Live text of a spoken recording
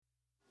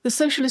The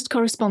Socialist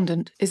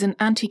Correspondent is an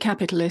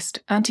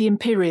anti-capitalist,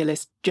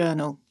 anti-imperialist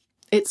journal.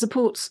 It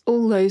supports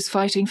all those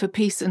fighting for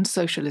peace and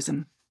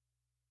socialism.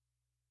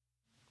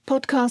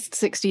 Podcast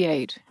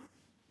 68.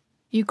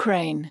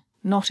 Ukraine,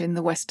 not in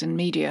the Western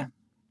media.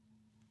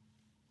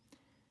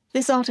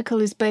 This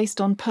article is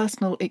based on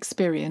personal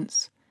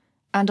experience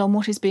and on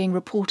what is being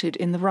reported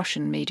in the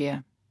Russian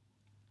media.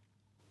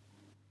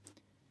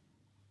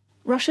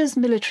 Russia's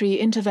military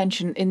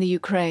intervention in the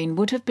Ukraine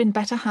would have been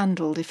better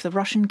handled if the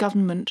Russian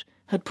government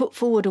had put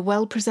forward a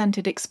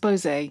well-presented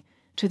exposé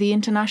to the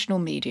international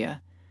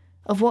media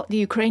of what the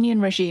Ukrainian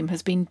regime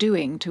has been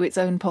doing to its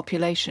own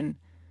population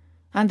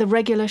and the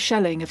regular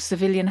shelling of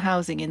civilian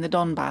housing in the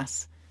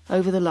Donbass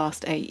over the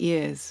last 8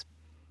 years.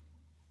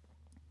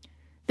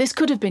 This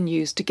could have been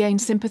used to gain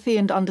sympathy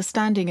and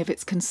understanding of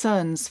its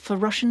concerns for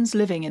Russians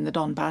living in the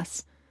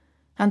Donbass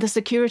and the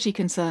security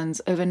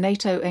concerns over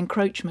NATO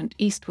encroachment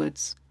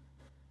eastwards,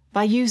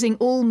 by using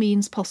all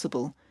means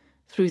possible,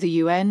 through the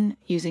UN,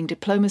 using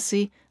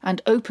diplomacy,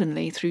 and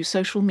openly through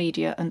social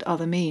media and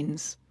other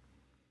means.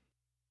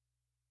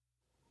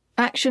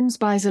 Actions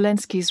by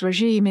Zelensky's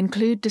regime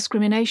include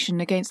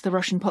discrimination against the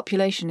Russian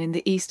population in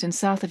the east and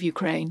south of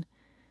Ukraine,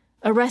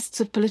 arrests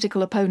of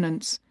political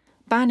opponents,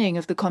 banning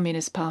of the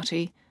Communist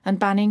Party, and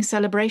banning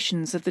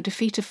celebrations of the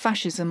defeat of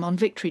fascism on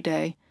Victory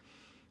Day,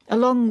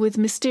 along with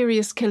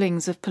mysterious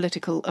killings of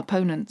political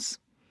opponents.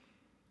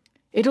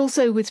 It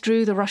also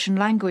withdrew the Russian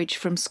language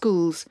from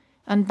schools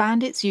and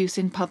banned its use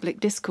in public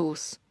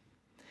discourse.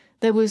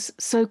 There was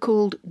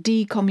so-called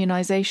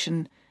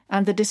decommunization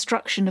and the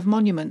destruction of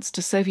monuments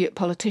to Soviet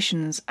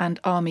politicians and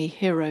army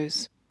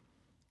heroes.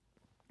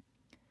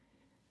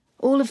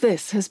 All of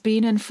this has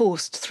been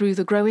enforced through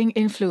the growing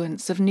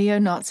influence of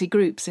neo-Nazi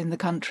groups in the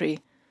country,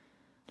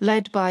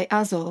 led by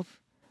Azov,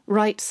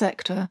 Right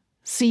Sector,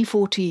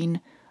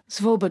 C-14,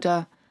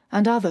 Svoboda,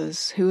 and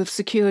others who have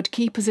secured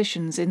key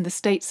positions in the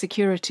state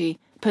security,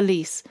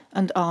 police,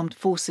 and armed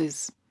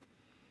forces.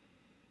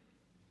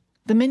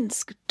 The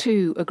Minsk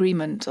II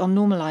agreement on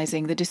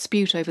normalising the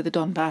dispute over the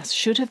Donbass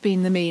should have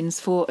been the means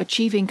for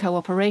achieving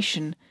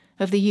cooperation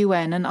of the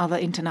UN and other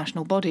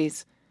international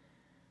bodies.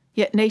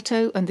 Yet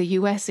NATO and the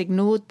US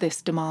ignored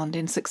this demand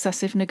in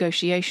successive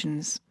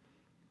negotiations.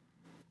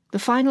 The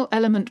final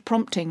element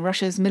prompting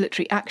Russia's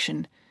military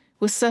action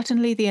was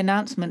certainly the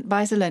announcement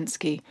by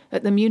Zelensky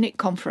at the Munich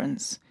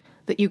conference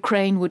that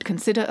Ukraine would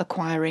consider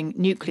acquiring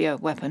nuclear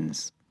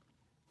weapons.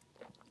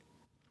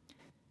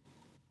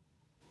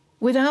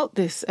 Without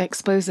this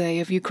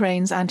exposé of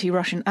Ukraine's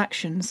anti-Russian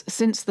actions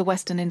since the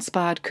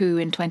Western-inspired coup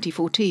in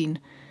 2014,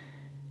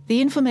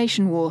 the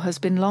information war has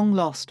been long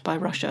lost by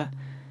Russia,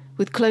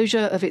 with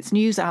closure of its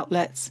news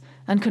outlets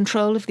and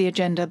control of the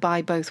agenda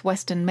by both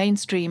Western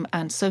mainstream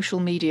and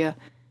social media,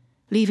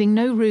 leaving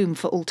no room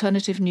for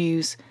alternative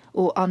news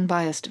or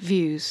unbiased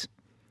views.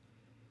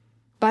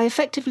 By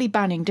effectively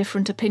banning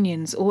different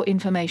opinions or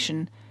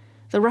information,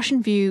 the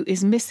Russian view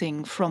is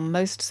missing from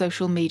most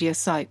social media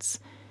sites,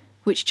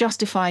 which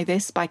justify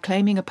this by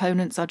claiming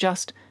opponents are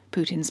just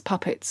Putin's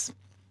puppets.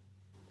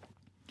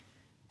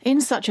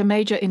 In such a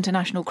major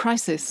international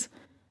crisis,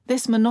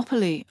 this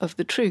monopoly of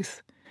the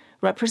truth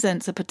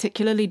represents a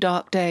particularly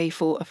dark day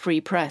for a free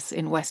press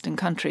in Western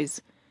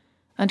countries,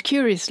 and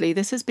curiously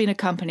this has been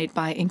accompanied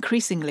by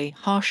increasingly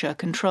harsher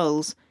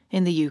controls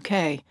in the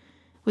UK,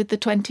 with the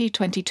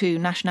 2022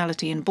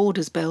 Nationality and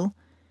Borders Bill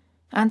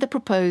and the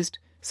proposed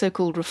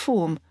so-called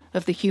reform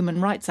of the Human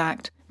Rights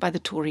Act by the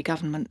Tory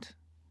government.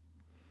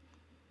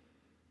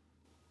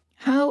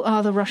 How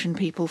are the Russian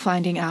people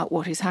finding out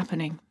what is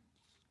happening?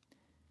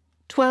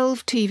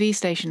 12 TV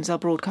stations are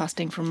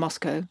broadcasting from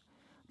Moscow,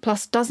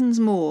 plus dozens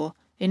more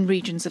in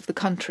regions of the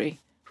country,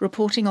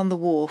 reporting on the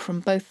war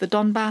from both the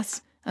Donbass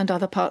and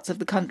other parts of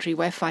the country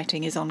where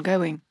fighting is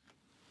ongoing.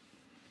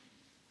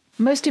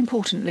 Most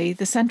importantly,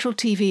 the central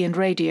TV and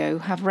radio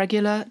have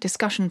regular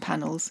discussion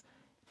panels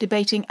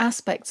debating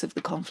aspects of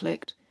the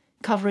conflict,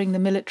 covering the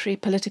military,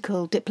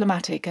 political,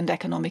 diplomatic and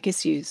economic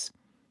issues.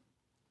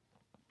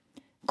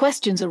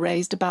 Questions are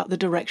raised about the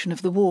direction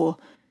of the war,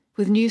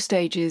 with new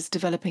stages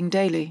developing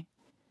daily.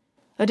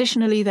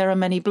 Additionally, there are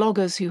many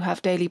bloggers who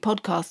have daily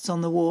podcasts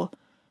on the war,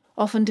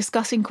 often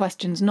discussing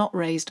questions not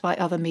raised by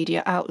other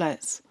media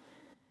outlets.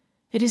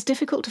 It is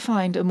difficult to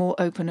find a more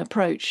open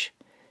approach,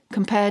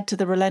 compared to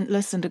the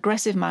relentless and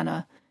aggressive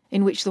manner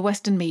in which the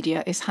Western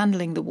media is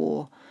handling the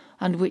war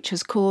and which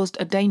has caused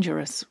a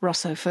dangerous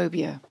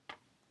Russophobia.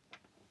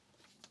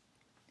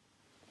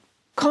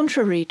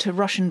 Contrary to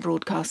Russian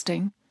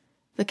broadcasting,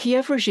 the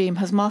Kiev regime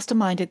has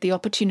masterminded the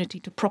opportunity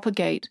to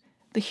propagate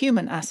the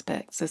human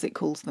aspects, as it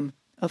calls them,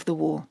 of the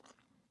war.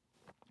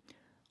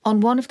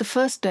 On one of the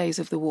first days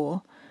of the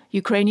war,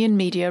 Ukrainian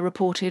media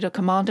reported a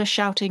commander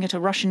shouting at a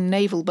Russian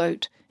naval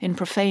boat in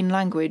profane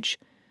language,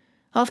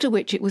 after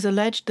which it was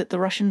alleged that the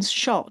Russians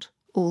shot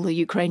all the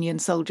Ukrainian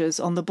soldiers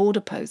on the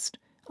border post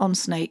on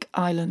Snake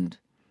Island.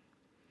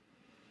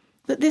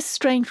 That this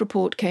strange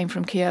report came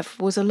from Kiev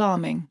was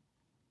alarming.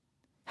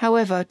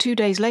 However, 2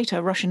 days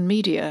later, Russian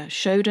media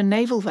showed a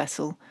naval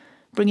vessel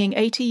bringing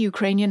 80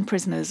 Ukrainian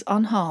prisoners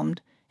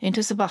unharmed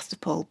into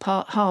Sebastopol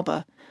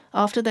harbour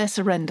after their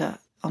surrender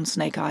on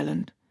Snake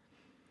Island.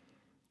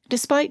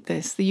 Despite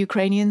this, the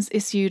Ukrainians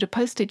issued a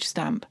postage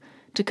stamp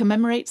to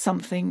commemorate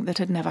something that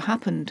had never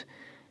happened,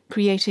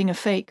 creating a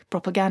fake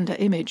propaganda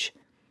image.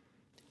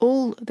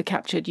 All the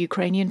captured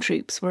Ukrainian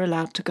troops were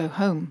allowed to go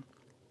home.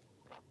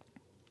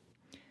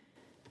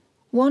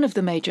 One of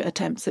the major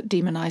attempts at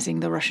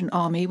demonizing the Russian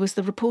army was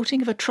the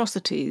reporting of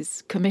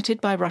atrocities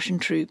committed by Russian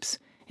troops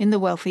in the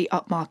wealthy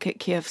upmarket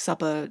Kiev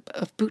suburb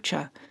of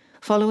Bucha,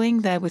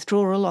 following their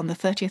withdrawal on the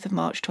 30th of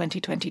March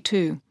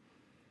 2022.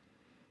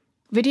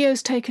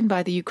 Videos taken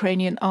by the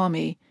Ukrainian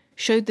army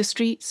showed the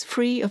streets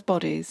free of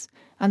bodies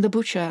and the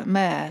Bucha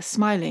mayor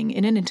smiling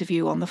in an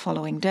interview on the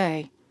following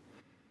day.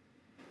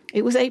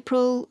 It was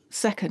April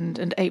 2nd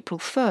and April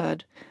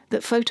 3rd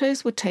that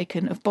photos were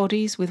taken of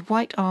bodies with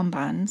white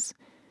armbands.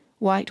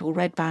 White or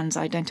red bands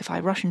identify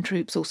Russian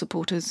troops or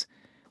supporters,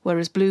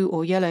 whereas blue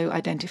or yellow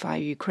identify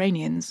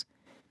Ukrainians,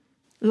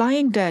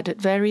 lying dead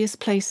at various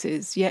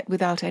places, yet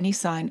without any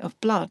sign of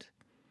blood.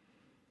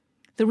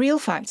 The real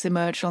facts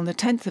emerged on the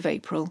 10th of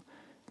April,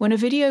 when a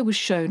video was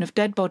shown of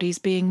dead bodies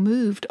being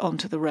moved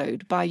onto the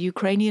road by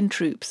Ukrainian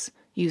troops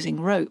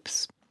using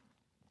ropes.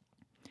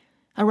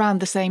 Around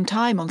the same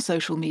time on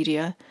social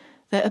media,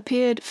 there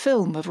appeared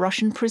film of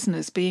Russian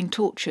prisoners being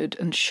tortured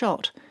and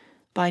shot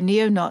by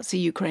neo-Nazi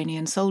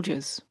Ukrainian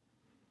soldiers.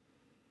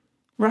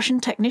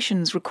 Russian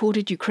technicians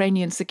recorded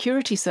Ukrainian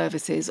security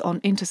services on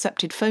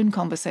intercepted phone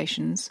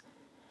conversations,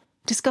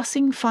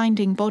 discussing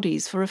finding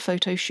bodies for a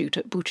photo shoot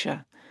at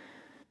Bucha,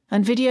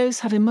 and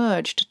videos have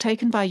emerged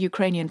taken by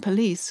Ukrainian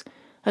police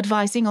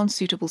advising on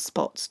suitable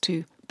spots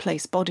to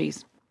place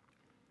bodies.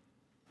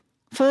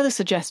 Further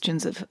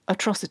suggestions of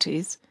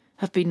atrocities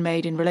have been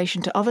made in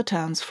relation to other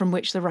towns from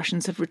which the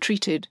Russians have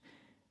retreated,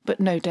 but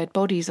no dead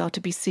bodies are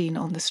to be seen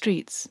on the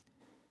streets.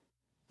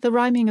 The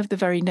rhyming of the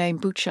very name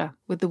Bucha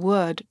with the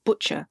word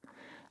butcher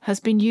has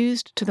been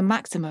used to the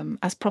maximum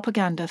as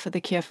propaganda for the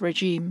Kiev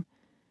regime,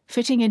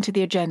 fitting into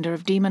the agenda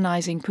of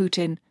demonizing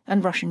Putin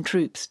and Russian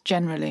troops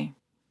generally.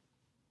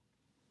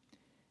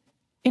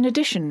 In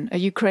addition, a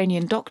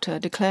Ukrainian doctor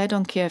declared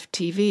on Kiev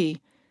TV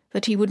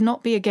that he would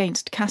not be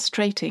against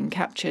castrating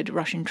captured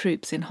Russian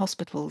troops in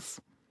hospitals.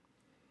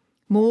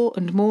 More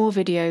and more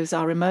videos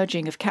are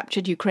emerging of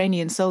captured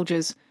Ukrainian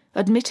soldiers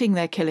admitting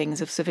their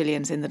killings of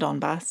civilians in the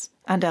Donbass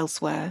and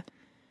elsewhere,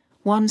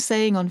 one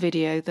saying on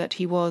video that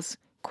he was,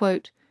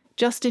 quote,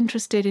 just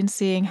interested in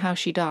seeing how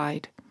she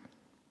died.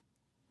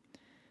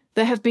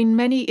 There have been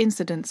many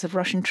incidents of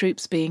Russian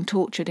troops being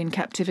tortured in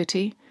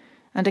captivity,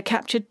 and a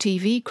captured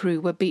TV crew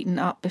were beaten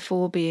up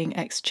before being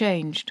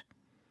exchanged.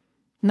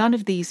 None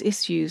of these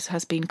issues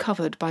has been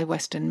covered by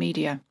Western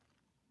media.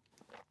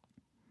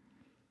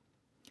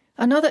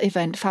 Another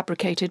event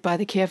fabricated by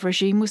the Kiev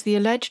regime was the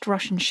alleged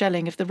Russian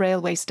shelling of the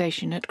railway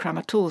station at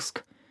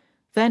Kramatorsk,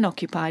 then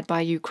occupied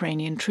by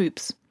Ukrainian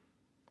troops.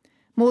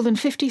 More than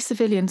 50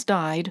 civilians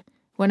died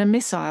when a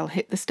missile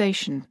hit the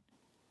station,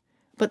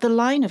 but the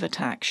line of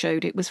attack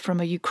showed it was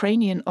from a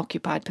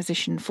Ukrainian-occupied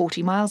position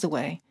 40 miles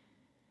away,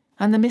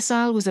 and the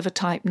missile was of a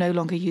type no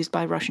longer used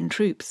by Russian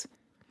troops.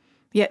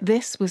 Yet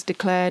this was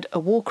declared a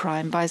war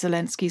crime by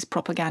Zelensky's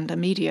propaganda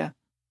media.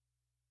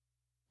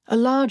 A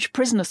large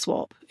prisoner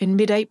swap in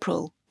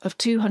mid-April of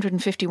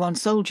 251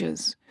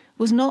 soldiers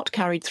was not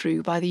carried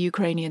through by the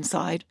Ukrainian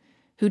side,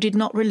 who did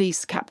not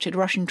release captured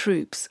Russian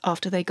troops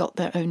after they got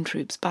their own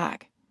troops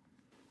back.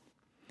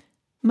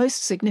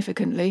 Most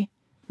significantly,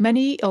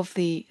 many of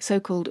the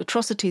so-called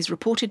atrocities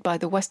reported by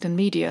the Western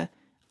media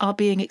are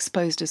being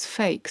exposed as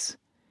fakes.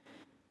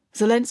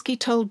 Zelensky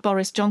told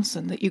Boris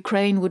Johnson that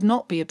Ukraine would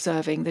not be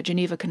observing the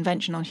Geneva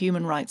Convention on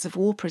Human Rights of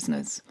War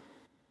Prisoners.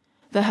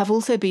 There have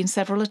also been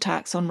several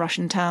attacks on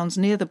Russian towns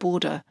near the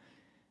border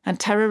and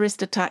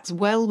terrorist attacks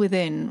well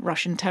within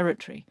Russian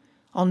territory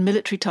on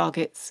military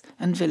targets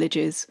and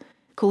villages,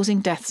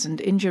 causing deaths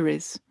and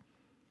injuries.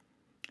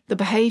 The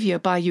behaviour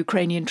by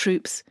Ukrainian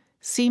troops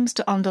seems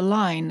to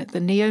underline the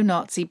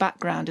neo-Nazi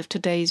background of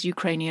today's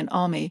Ukrainian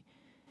army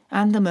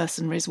and the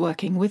mercenaries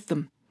working with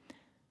them.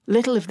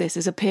 Little of this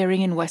is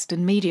appearing in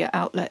Western media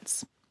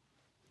outlets.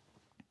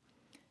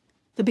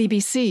 The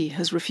BBC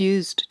has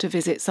refused to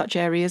visit such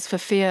areas for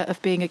fear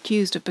of being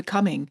accused of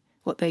becoming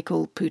what they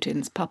call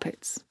Putin's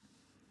puppets.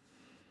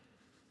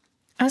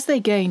 As they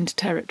gained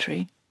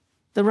territory,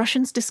 the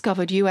Russians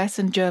discovered US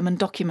and German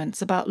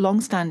documents about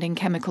long-standing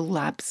chemical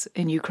labs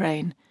in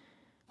Ukraine,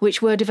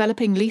 which were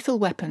developing lethal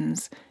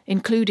weapons,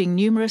 including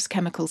numerous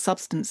chemical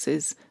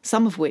substances,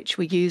 some of which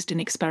were used in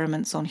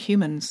experiments on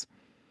humans.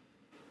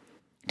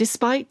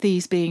 Despite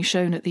these being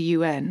shown at the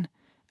UN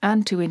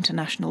and to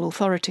international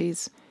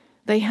authorities,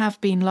 they have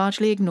been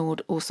largely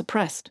ignored or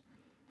suppressed.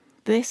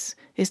 This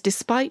is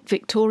despite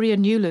Victoria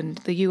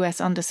Nuland, the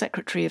US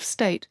Undersecretary of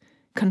State,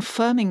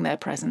 confirming their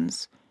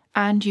presence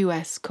and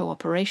US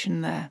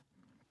cooperation there.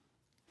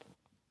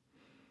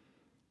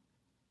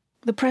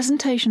 The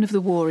presentation of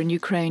the war in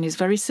Ukraine is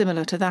very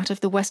similar to that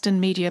of the Western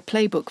media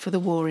playbook for the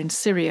war in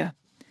Syria.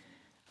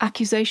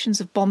 Accusations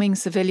of bombing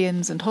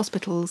civilians and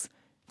hospitals,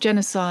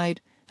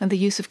 genocide, and the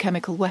use of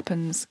chemical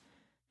weapons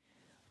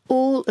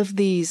All of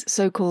these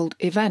so-called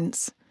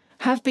events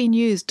have been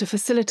used to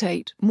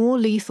facilitate more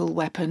lethal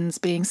weapons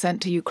being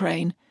sent to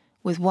Ukraine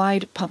with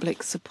wide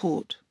public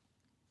support.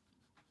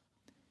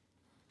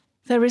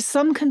 There is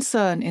some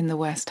concern in the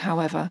West,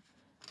 however,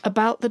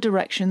 about the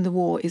direction the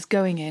war is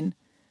going in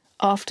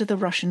after the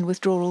Russian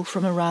withdrawal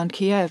from around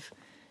Kiev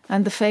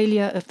and the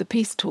failure of the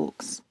peace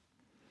talks.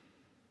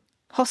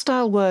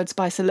 Hostile words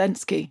by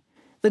Zelensky,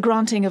 the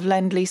granting of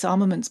Lend-Lease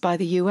armaments by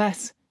the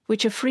US,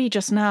 which are free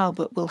just now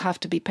but will have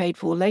to be paid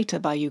for later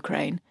by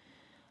Ukraine,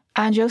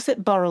 and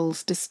Josep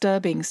Borrell's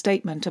disturbing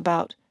statement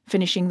about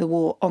finishing the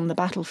war on the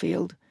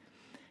battlefield,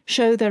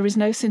 show there is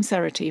no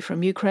sincerity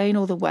from Ukraine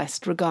or the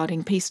West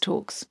regarding peace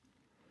talks.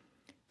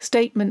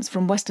 Statements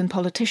from Western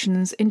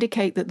politicians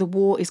indicate that the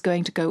war is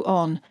going to go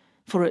on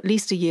for at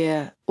least a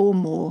year or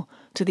more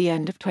to the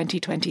end of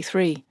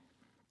 2023.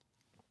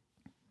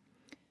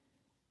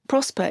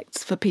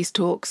 Prospects for peace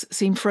talks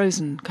seem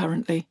frozen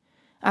currently,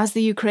 as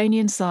the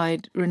Ukrainian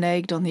side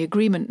reneged on the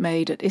agreement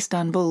made at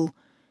Istanbul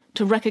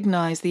to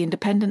recognise the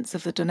independence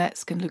of the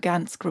Donetsk and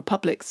Lugansk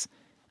republics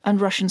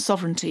and Russian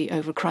sovereignty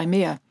over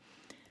Crimea,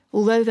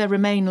 although there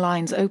remain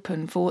lines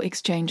open for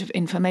exchange of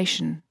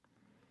information.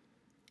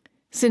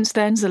 Since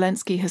then,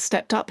 Zelensky has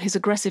stepped up his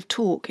aggressive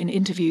talk in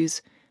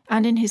interviews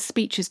and in his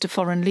speeches to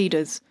foreign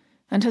leaders,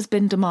 and has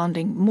been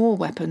demanding more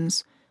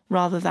weapons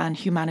rather than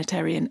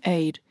humanitarian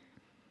aid.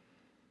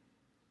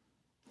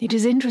 It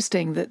is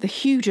interesting that the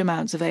huge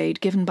amounts of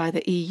aid given by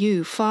the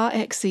EU far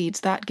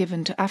exceeds that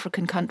given to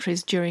African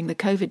countries during the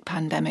COVID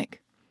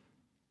pandemic.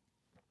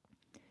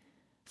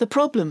 The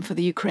problem for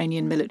the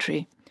Ukrainian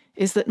military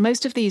is that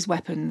most of these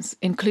weapons,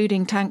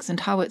 including tanks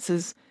and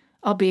howitzers,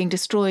 are being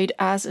destroyed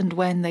as and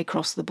when they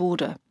cross the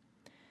border.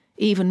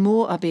 Even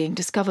more are being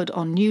discovered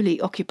on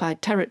newly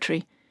occupied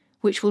territory,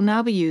 which will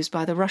now be used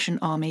by the Russian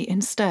army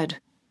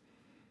instead.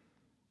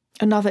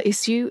 Another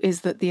issue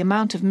is that the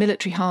amount of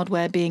military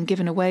hardware being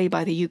given away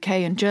by the UK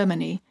and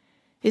Germany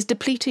is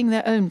depleting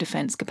their own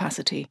defence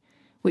capacity,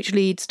 which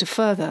leads to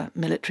further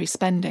military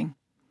spending.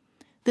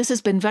 This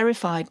has been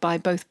verified by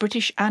both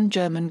British and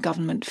German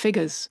government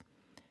figures.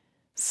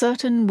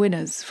 Certain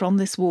winners from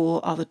this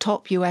war are the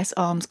top US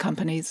arms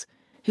companies,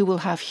 who will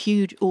have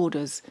huge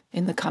orders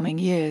in the coming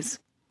years.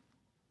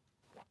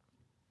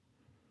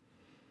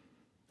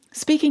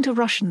 Speaking to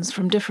Russians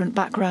from different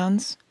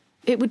backgrounds,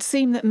 it would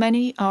seem that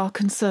many are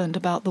concerned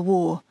about the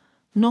war,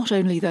 not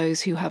only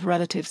those who have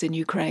relatives in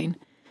Ukraine,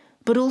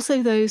 but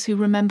also those who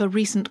remember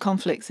recent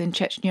conflicts in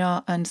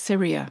Chechnya and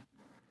Syria.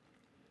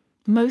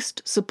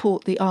 Most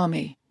support the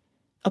army.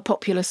 A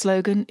popular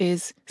slogan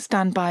is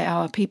 "Stand by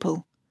our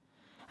people,"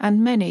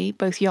 and many,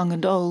 both young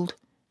and old,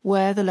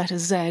 wear the letter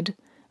Z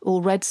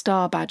or red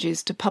star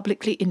badges to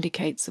publicly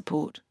indicate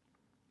support.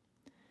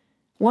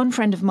 One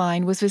friend of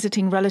mine was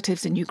visiting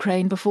relatives in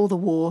Ukraine before the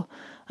war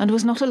and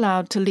was not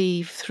allowed to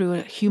leave through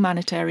a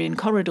humanitarian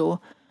corridor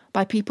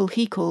by people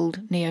he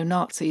called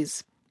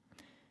neo-Nazis.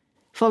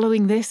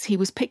 Following this, he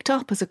was picked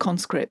up as a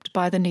conscript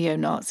by the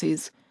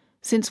neo-Nazis,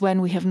 since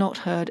when we have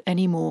not heard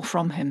any more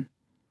from him.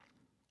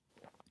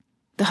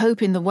 The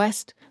hope in the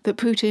West that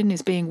Putin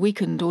is being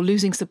weakened or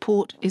losing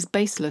support is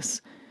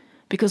baseless,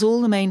 because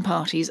all the main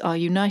parties are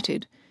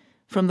united,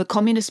 from the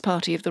Communist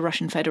Party of the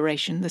Russian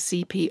Federation, the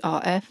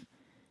CPRF,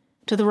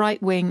 to the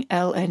right-wing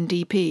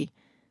LNDP,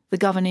 the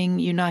governing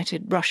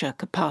United Russia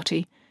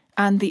Party,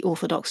 and the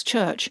Orthodox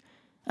Church,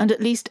 and at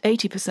least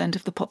 80%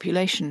 of the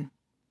population.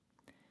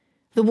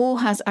 The war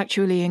has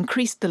actually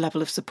increased the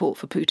level of support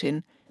for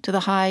Putin to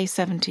the high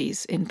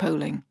 70s in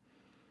polling.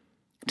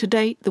 To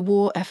date, the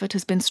war effort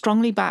has been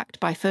strongly backed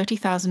by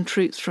 30,000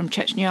 troops from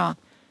Chechnya,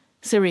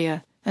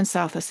 Syria, and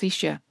South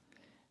Ossetia,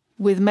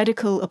 with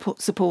medical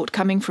support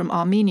coming from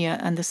Armenia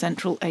and the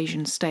Central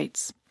Asian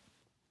states.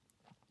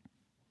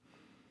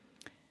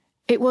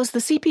 It was the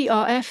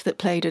CPRF that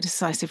played a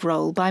decisive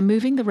role by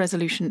moving the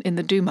resolution in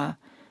the Duma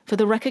for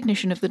the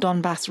recognition of the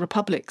Donbass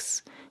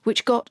republics,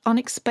 which got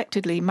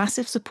unexpectedly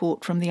massive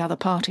support from the other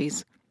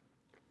parties.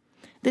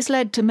 This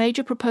led to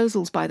major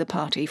proposals by the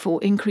party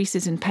for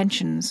increases in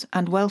pensions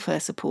and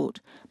welfare support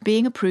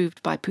being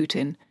approved by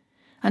Putin,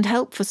 and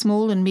help for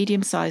small and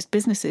medium-sized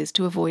businesses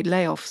to avoid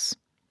layoffs.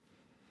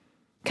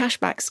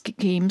 Cashback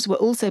schemes were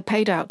also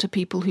paid out to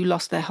people who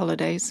lost their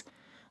holidays,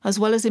 as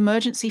well as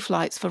emergency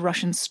flights for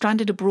Russians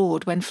stranded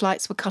abroad when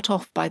flights were cut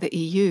off by the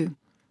EU.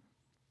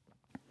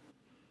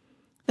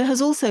 There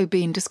has also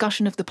been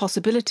discussion of the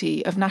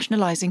possibility of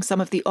nationalising some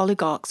of the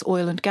oligarchs'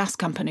 oil and gas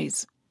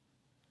companies.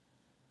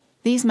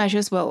 These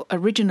measures were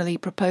originally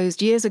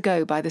proposed years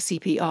ago by the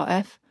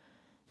CPRF,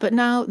 but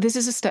now this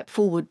is a step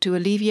forward to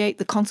alleviate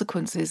the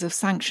consequences of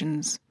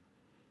sanctions.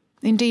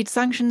 Indeed,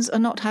 sanctions are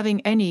not having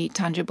any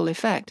tangible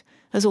effect,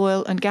 as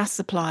oil and gas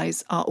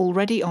supplies are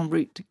already en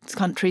route to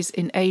countries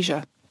in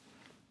Asia.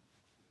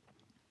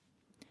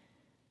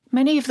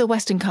 Many of the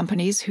Western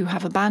companies who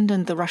have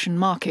abandoned the Russian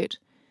market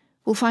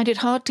will find it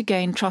hard to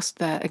gain trust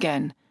there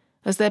again,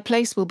 as their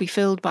place will be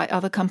filled by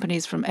other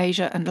companies from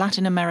Asia and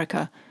Latin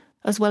America,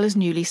 as well as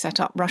newly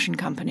set up Russian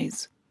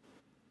companies.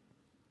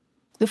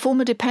 The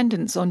former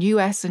dependence on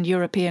US and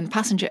European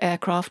passenger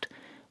aircraft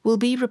will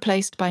be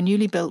replaced by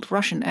newly built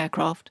Russian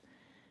aircraft,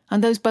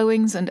 and those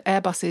Boeings and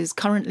Airbuses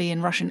currently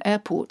in Russian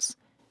airports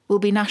will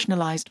be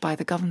nationalised by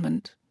the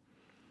government.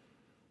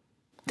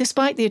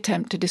 Despite the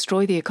attempt to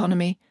destroy the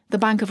economy, the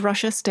Bank of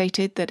Russia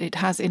stated that it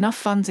has enough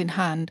funds in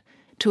hand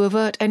to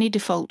avert any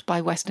default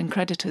by Western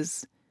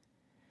creditors.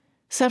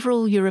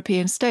 Several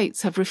European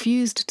states have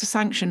refused to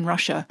sanction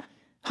Russia,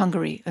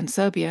 Hungary and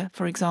Serbia,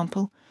 for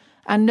example,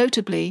 and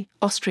notably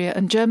Austria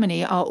and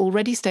Germany are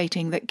already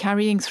stating that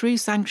carrying through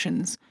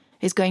sanctions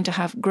is going to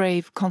have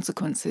grave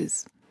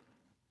consequences.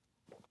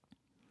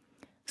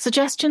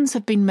 Suggestions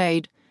have been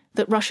made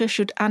that Russia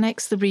should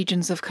annex the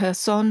regions of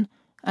Kherson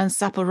and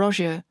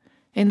Zaporozhye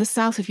in the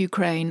south of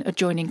Ukraine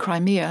adjoining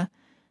Crimea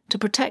to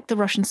protect the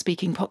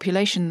Russian-speaking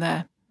population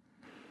there.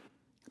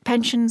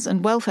 Pensions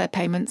and welfare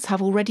payments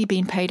have already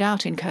been paid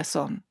out in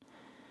Kherson.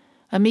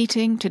 A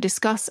meeting to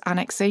discuss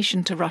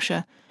annexation to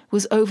Russia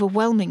was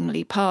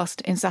overwhelmingly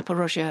passed in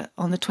Zaporozhye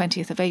on the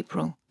 20th of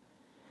April.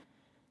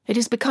 It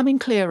is becoming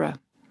clearer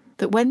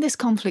that when this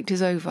conflict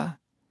is over,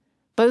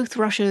 both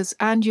Russia's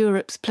and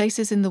Europe's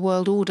places in the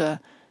world order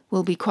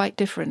will be quite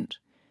different,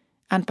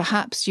 and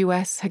perhaps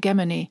US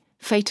hegemony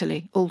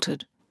fatally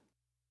altered.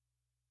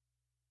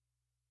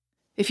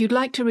 If you'd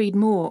like to read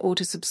more or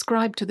to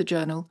subscribe to the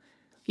journal,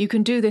 you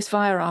can do this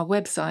via our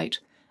website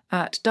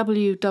at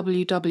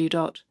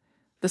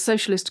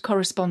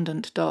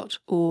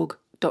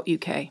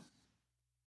www.thesocialistcorrespondent.org.uk.